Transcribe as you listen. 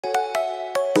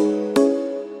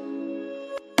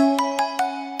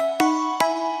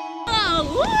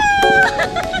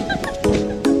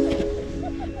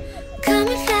Come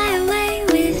and fly away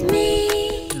with me.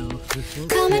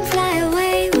 Come and fly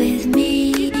away with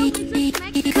me.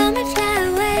 Come and fly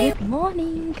away. Good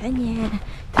morning cả nhà.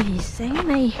 Thì sáng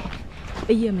nay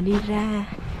bây giờ mình đi ra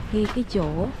ngay cái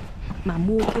chỗ mà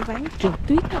mua cái ván trượt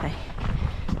tuyết các bạn.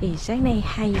 Thì sáng nay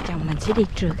hai vợ chồng mình sẽ đi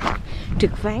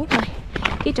trượt ván thôi.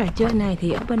 Cái trò chơi này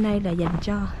thì ở bên đây là dành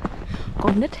cho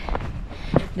con nít.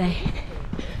 Đây,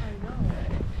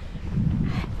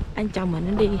 anh chồng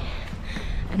mình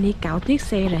anh đi cạo tuyết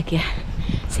xe rồi kìa.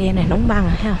 Xe này đóng băng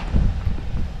rồi thấy không?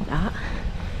 Đó,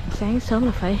 sáng sớm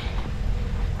là phải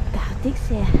cạo tuyết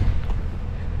xe.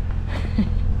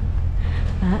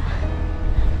 Đó.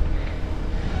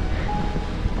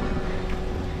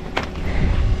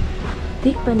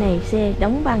 Tuyết bên này xe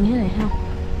đóng băng như thế này không?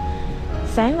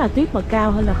 Sáng là tuyết mà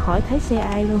cao hơn là khỏi thấy xe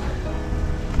ai luôn.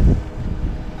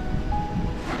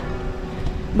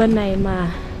 Bên này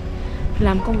mà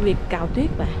làm công việc cạo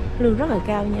tuyết bạn, lương rất là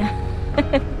cao nha.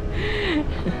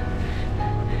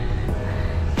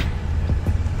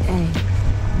 Đây.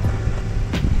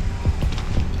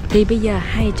 Thì bây giờ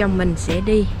hai chồng mình sẽ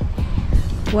đi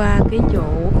qua cái chỗ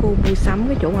khu mua sắm,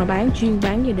 cái chỗ mà chuyên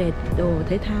bán về đồ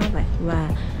thể thao vậy, và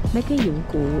mấy cái dụng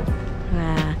cụ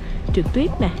là trượt tuyết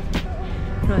nè,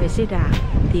 rồi xe đạp.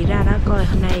 Thì ra đó coi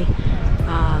hôm nay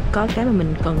có cái mà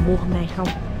mình cần mua hôm nay không,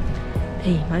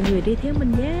 thì mọi người đi theo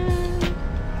mình nhé.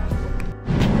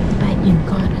 Bạn nhìn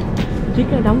coi nè, tuyết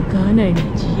nó đóng cỡ này nè,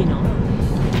 chị gì nó.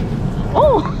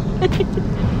 Oh!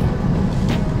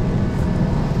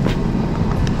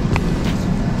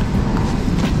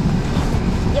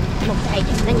 Giúp một tay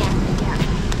cho nó nha.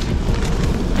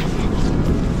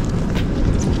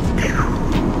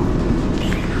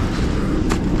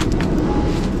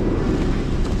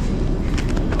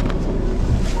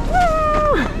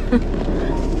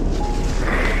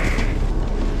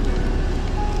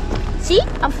 See,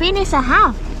 I'm finished a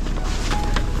half.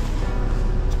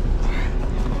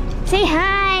 Say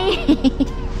hi.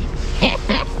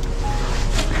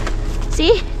 See.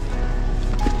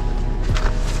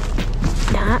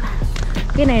 Đó.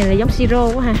 Cái này là giống siro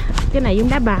quá ha. Cái này giống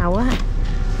đá bào quá ha.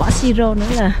 Bỏ siro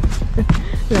nữa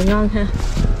là ngon ha.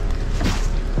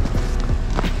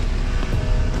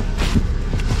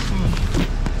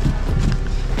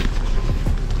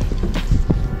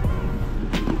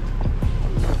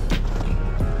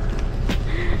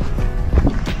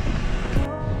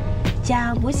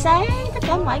 Chào buổi sáng tất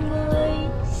cả mọi người.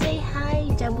 Say hi,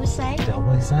 chào buổi sáng. Chào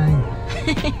buổi sáng.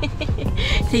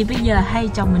 Thì bây giờ hai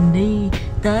chồng mình đi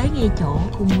tới ngay chỗ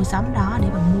khu mua sắm đó để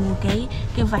mà mua cái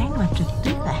ván mà trượt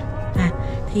tuyết này.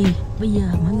 Thì bây giờ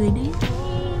mọi người đi.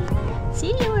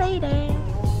 See you later.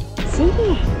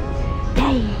 See.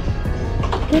 Đây.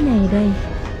 Cái này đây.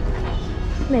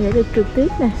 Cái này để được trượt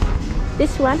tuyết nè.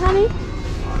 This one honey.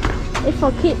 It's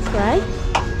for kids, right?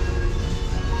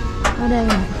 Ở đây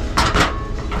nè.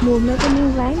 Mua mấy cái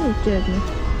miếng ván này trượt nè.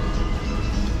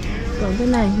 Còn cái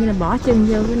này như là bỏ chân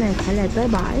vô, cái này phải là tới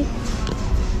bãi.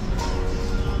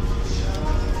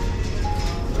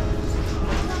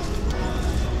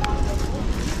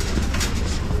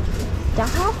 Chó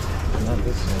hóc.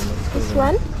 This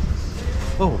one.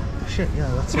 Oh shit, yeah,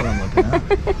 that's what I'm looking at.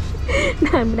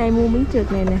 Bên đây mua miếng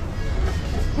trượt này nè.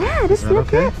 Yeah, this is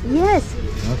okay. Yes.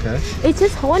 Okay. It's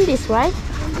just hold this, right?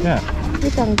 Yeah. Chỉ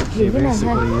cần giữ cái này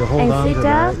thôi. You hold on sit to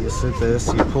that, you sit this,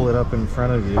 you pull it up in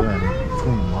front of you, and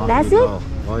boom, off That's you it? go.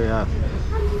 Oh yeah.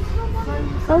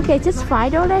 Okay, just $5,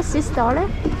 $6.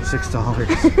 $6.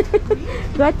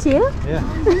 Got you? Yeah.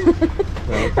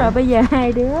 Rồi bây giờ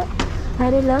hai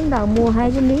đứa lớn đầu mua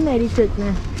hai cái miếng này đi trượt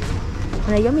nè.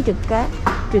 Này giống như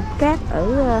trượt cát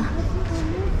ở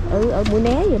Mũi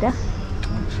Né vậy đó.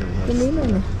 Cái miếng này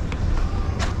nè.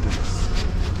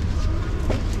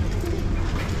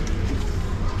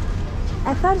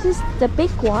 I thought this is the big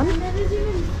one.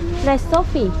 Like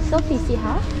Sophie, see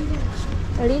her?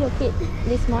 A little kid.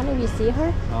 This morning we see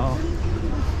her. Oh.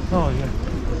 Oh yeah.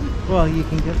 Well, you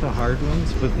can get the hard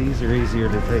ones, but these are easier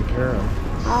to take care of.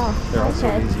 Oh, they're also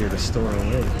okay. easier to store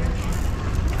away.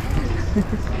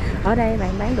 Ở đây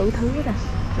bạn bán đủ thứ nè,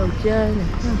 đồ chơi nè,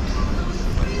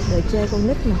 đồ chơi con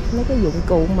nít nè, mấy cái dụng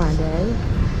cụ mà để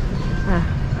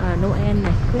Noel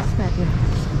này, Christmas nè,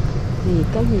 thì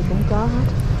cái gì cũng có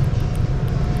hết.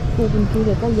 Khu bên kia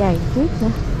là có giày tuyết nữa,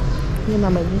 nhưng mà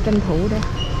mình cũng tranh thủ đó,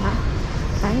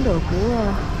 bán đồ của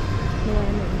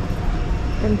Noel này,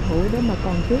 tranh thủ để mà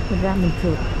còn tuyết mình ra mình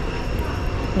trượt.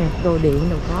 Nè, đồ điện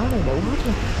đồ có đầy đủ hết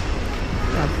nha.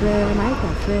 Cà phê, máy cà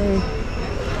phê.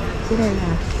 Cái đây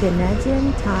là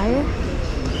Canadian tire.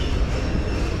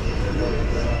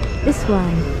 This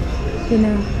one, you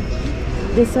know,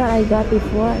 This one I got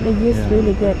before. They use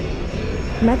really good.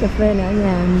 Mấy cà phê này ở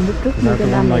nhà lúc trước mua cho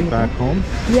năm này. Like back home?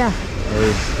 Yeah.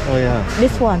 Oh yeah.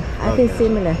 This one, I think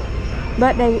similar.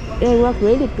 But they work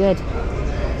really good.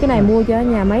 Cái này mua cho ở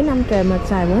nhà mấy năm trời mà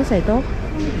xài vẫn xài tốt.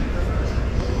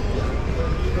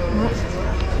 Đó.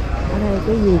 Ở đây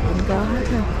cái gì cũng có hết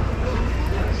ha.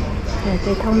 Rồi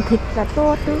cây thông thịt là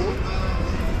to tướng.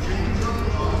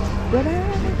 Đó đó.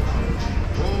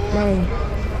 Đây.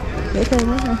 Để xem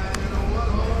hết ha.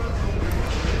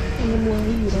 Em mua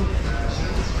cái gì đâu.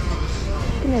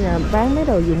 Cái này là bán mấy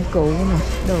đồ dụng cụ nè,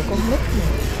 đồ con nít nè.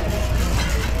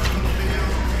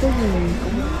 Cái gì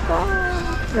cũng có,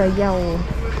 rồi dầu,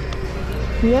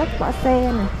 nhớt bỏ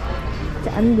xe nè.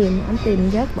 Cho anh tìm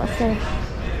nhớt bỏ xe.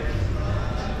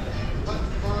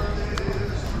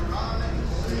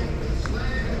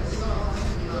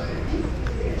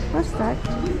 What's that?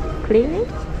 Cleaning?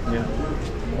 Yeah.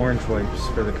 Orange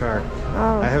wipes for the car.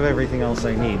 Oh. I have everything else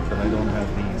I need, but I don't have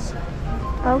these.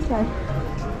 Okay.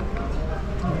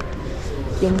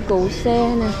 Dụng cụ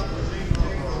xe nè.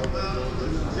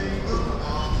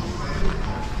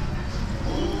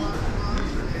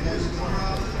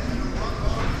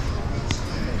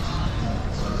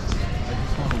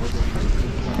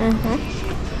 Hả?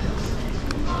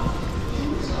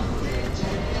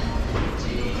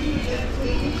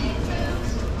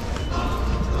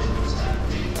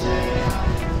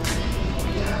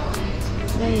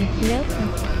 Đây, nhớt nè.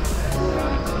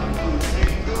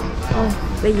 Thôi,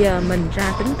 bây giờ mình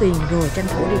ra tính tiền rồi tranh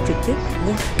thủ đi trực tiếp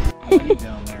nha.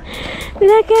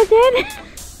 Ra kêu chết.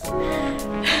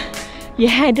 Giờ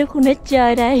hai đứa con nít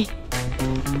chơi đây.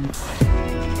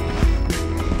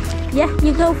 Yeah,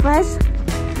 you go first.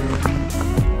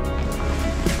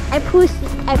 I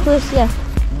push you.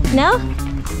 No?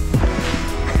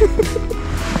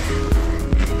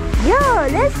 Yo,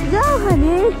 let's go,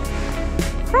 honey.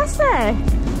 Faster.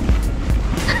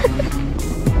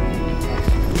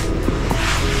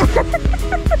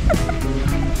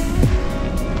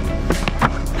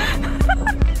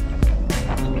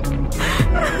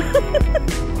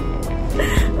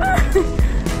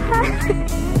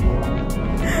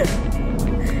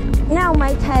 Now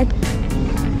my turn.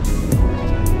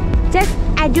 Just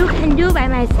I can do by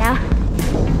myself.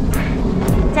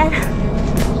 Just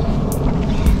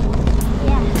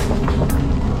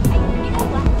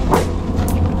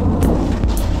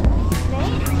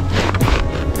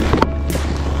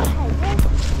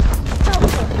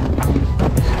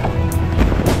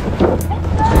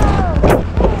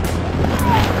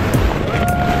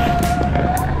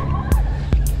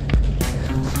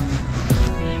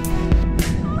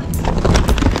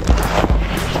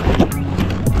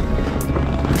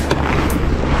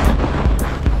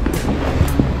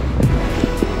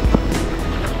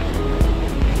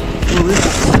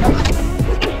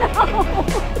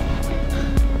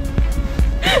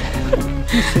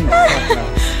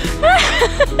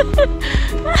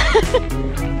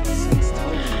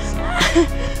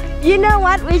You know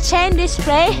what? We change this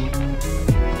play.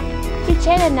 We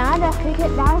change another. We get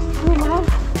down too much.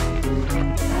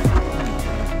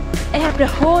 I have the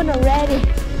hole already.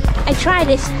 I try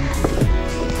this.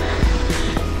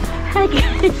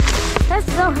 Okay. Let's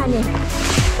go, honey.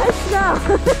 Let's go.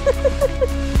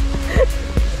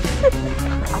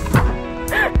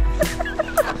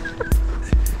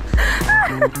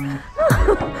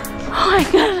 Oh my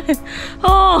god.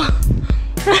 Oh.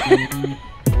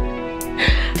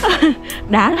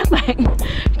 Đã lắm bạn.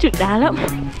 Trượt đã lắm.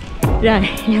 Rồi,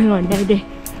 ngồi đây đi.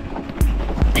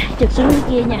 Trượt xuống dưới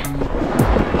kia nha.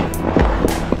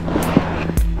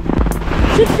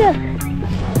 Sister.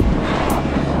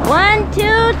 1,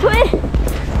 2, 3.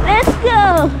 Let's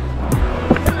go.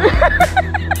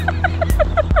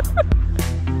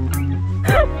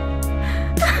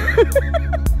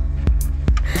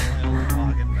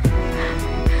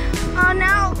 Oh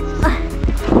no.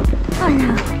 Oh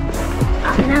no.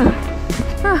 Oh no.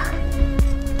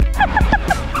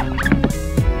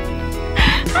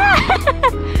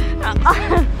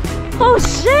 Oh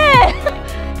shit!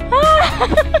 No!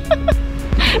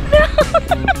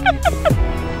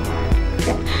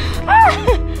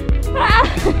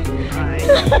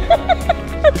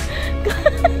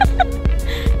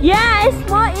 Yeah, it's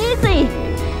more easy.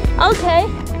 Okay,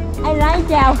 I like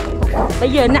chào. Bây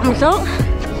giờ nằm xuống.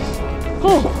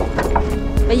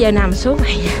 Bây giờ nằm xuống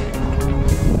này nha.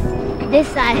 This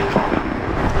side.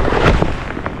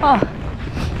 Oh,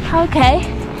 okay.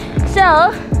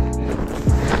 So,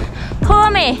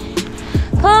 pull me,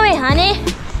 honey.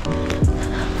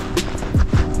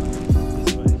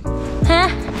 Huh?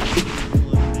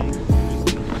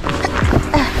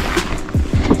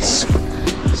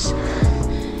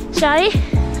 Sorry?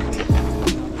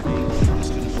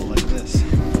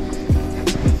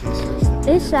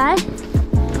 This side.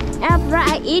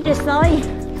 Right, eat the soy.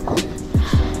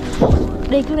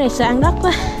 Đi cái này sợ ăn đất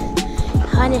quá.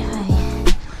 Thôi nè phải.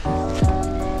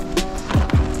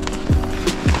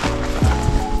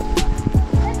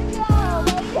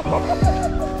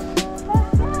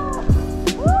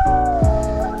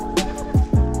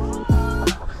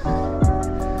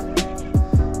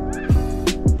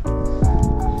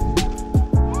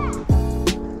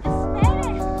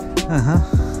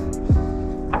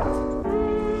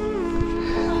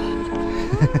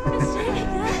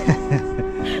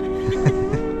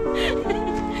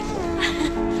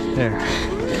 There.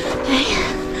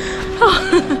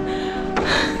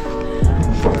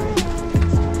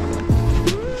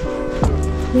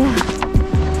 Yeah.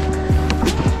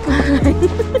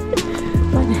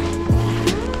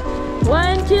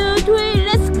 One, two, three,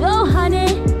 let's go,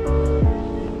 honey.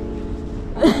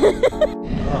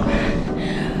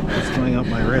 It's going up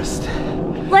my wrist.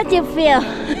 What do you feel?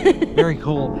 Very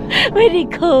cold. Very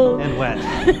cool. And wet.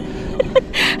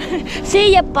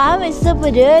 See, your palm is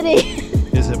super dirty.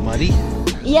 Is it muddy?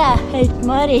 Yeah, it's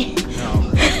muddy.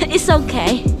 No. It's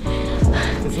okay.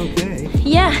 It's okay.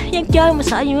 Yeah, dân chơi mà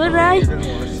sợ gì mới rơi. You're gonna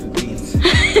wash the beans.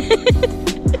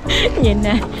 Nhìn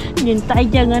nè, nhìn tay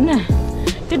chân anh nè,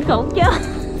 kinh khủng chứ.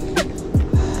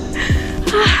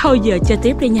 Thôi giờ chơi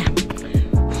tiếp đi nha.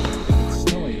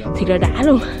 Thiệt là đã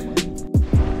luôn.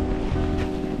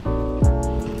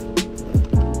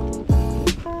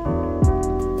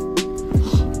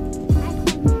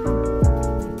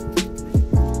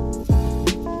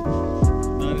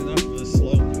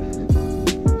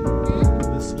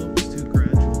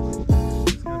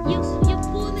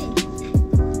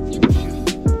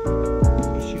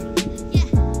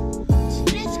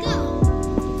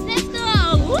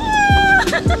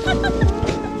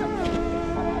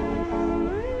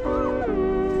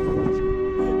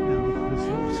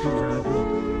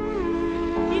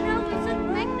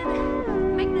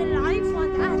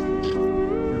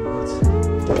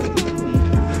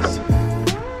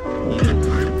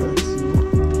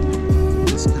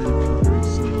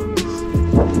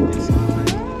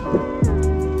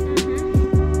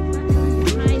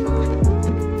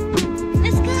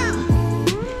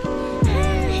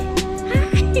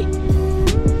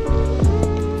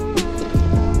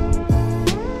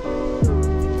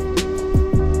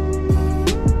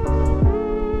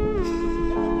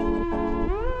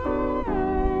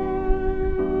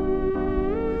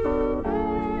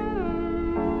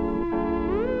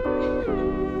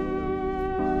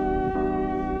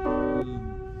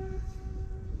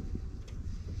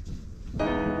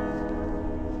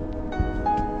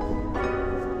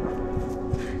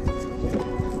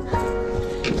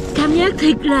 Cảm giác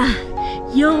thiệt là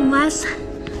vô mát.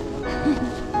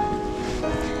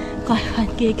 Coi bên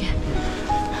kia kìa.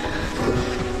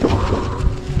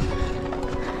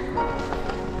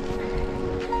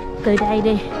 Từ đây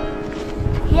đi.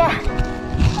 Yeah.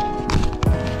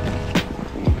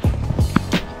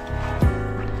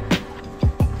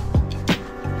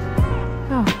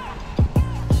 Oh.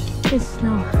 It's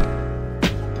snow.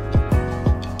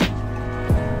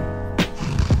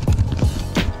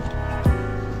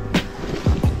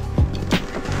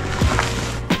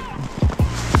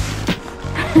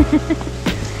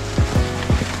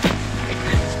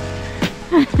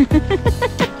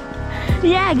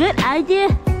 Yeah, good idea.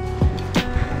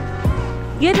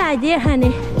 Good idea,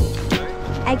 honey.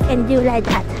 I can do like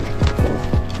that.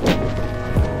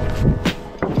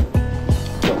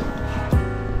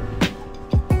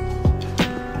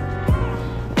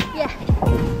 Yeah.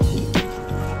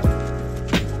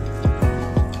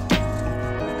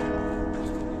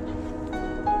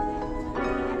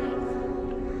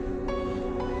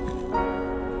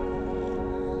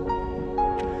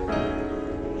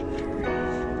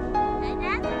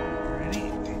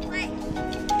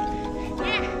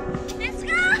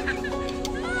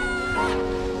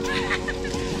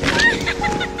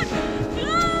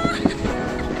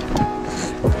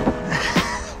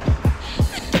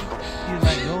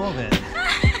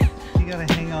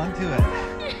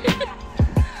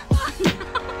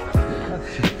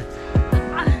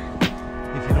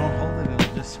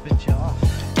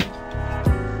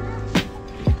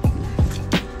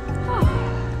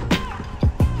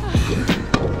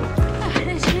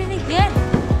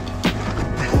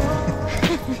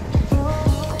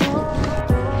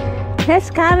 That's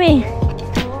coming.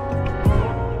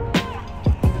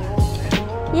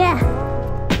 Yeah.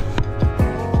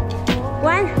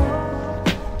 1,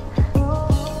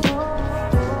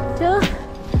 2,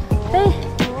 3,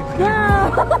 go!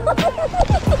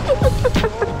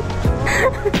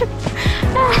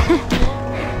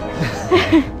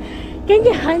 Can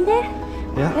you hold it?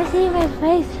 Yeah. Let's see my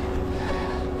face.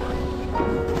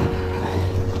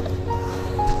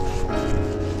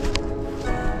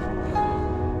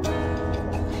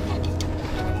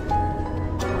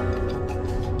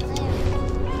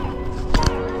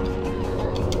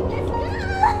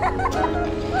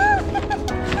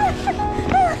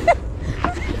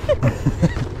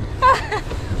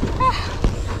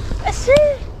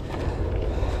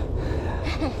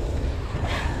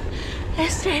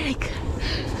 That's really good.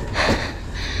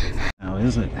 How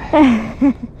is it?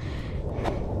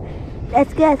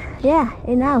 That's good. Yeah,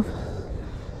 enough.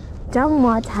 Don't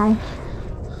more time.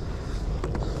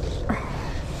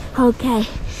 Okay,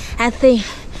 I think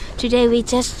today we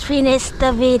just finished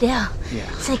the video.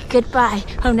 Yeah. Say goodbye.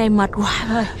 Hôm nay mệt quá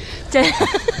rồi. Chơi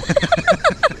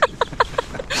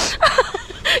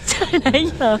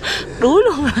nãy giờ đuối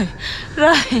luôn rồi.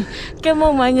 Rồi, cảm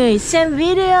ơn mọi người xem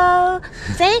video.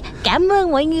 Cảm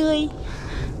ơn mọi người.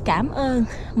 Cảm ơn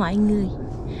mọi người.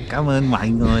 Cảm ơn mọi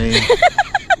người.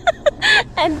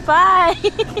 And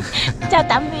bye. Chào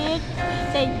tạm biệt.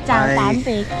 Say chào Bye. tạm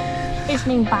biệt. It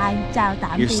means bye. Chào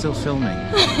tạm biệt. You're still filming.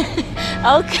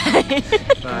 Okay.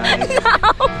 Bye.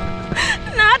 No,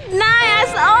 not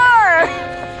nice at all.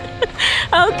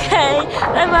 Okay,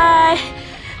 bye bye.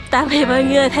 Tạm biệt mọi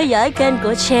người theo dõi kênh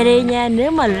của Cherry nha.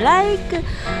 Nếu mà like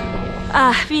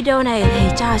video này thì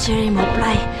cho Cherry một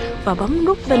like và bấm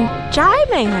nút bên trái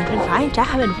màn hình, bên phải, trái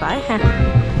bên phải ha.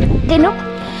 Cái nút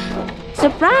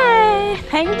subscribe.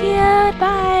 Thank you.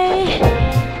 Bye.